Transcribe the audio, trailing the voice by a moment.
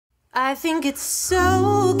I think it's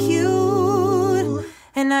so cute,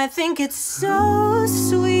 and I think it's so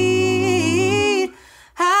sweet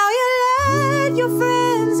how you let your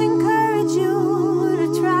friends encourage you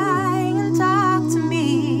to try and talk to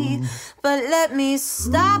me. But let me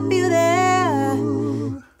stop you there,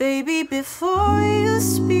 baby, before you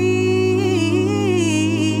speak.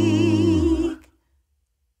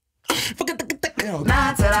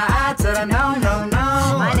 Nah to the I to the no, no,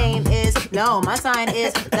 no. My name is no, my sign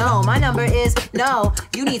is no, my number is no.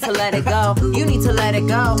 You need to let it go, you need to let it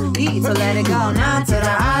go, you need to let it go. Nah to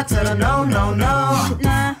the I to the no, no, no.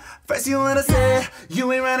 Nah. First you wanna say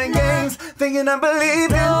you ain't running games, thinking I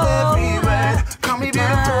believe in every word. Call me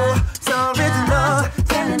beautiful, so original,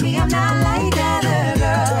 Telling me I'm not like other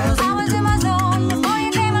girls. I was in my zone before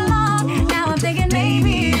you came along. Now I'm thinking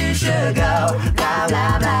maybe you should go. blah,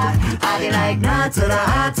 blah, blah. I be like, nah to the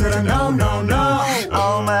I to the no, no, no.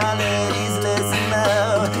 All my ladies, listen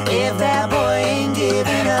up. If that boy ain't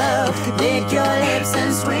giving up, lick your lips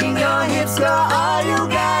and swing your hips, girl. All you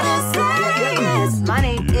gotta say is, My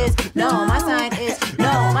name is no, my sign is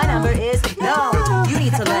no, my number is no. You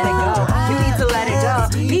need to let it go, you need to let it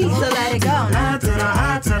go, you need to let it go. nah to the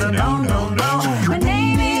I to the no, no, no. My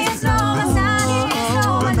name is no, my sign is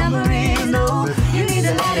no, my number is no. You need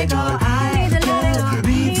to let it go. I need to let it go.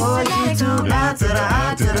 Before you do, nah to the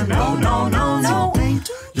I to the no, no, no, no.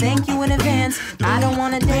 Thank you in advance. I don't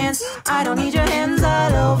wanna dance. I don't need your hands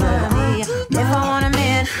all over me. If I want a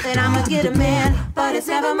man, then I'ma get a man. But it's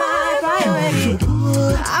never my priority.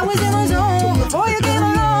 I was in my zone before you came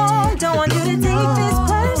along. Don't want you to take this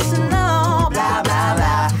personal. Blah, blah,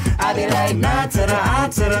 blah. I be like, nah to the I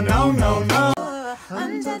to the no, no, no.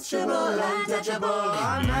 Untouchable, untouchable.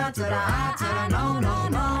 Nah to the I to the no, no,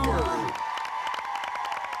 no.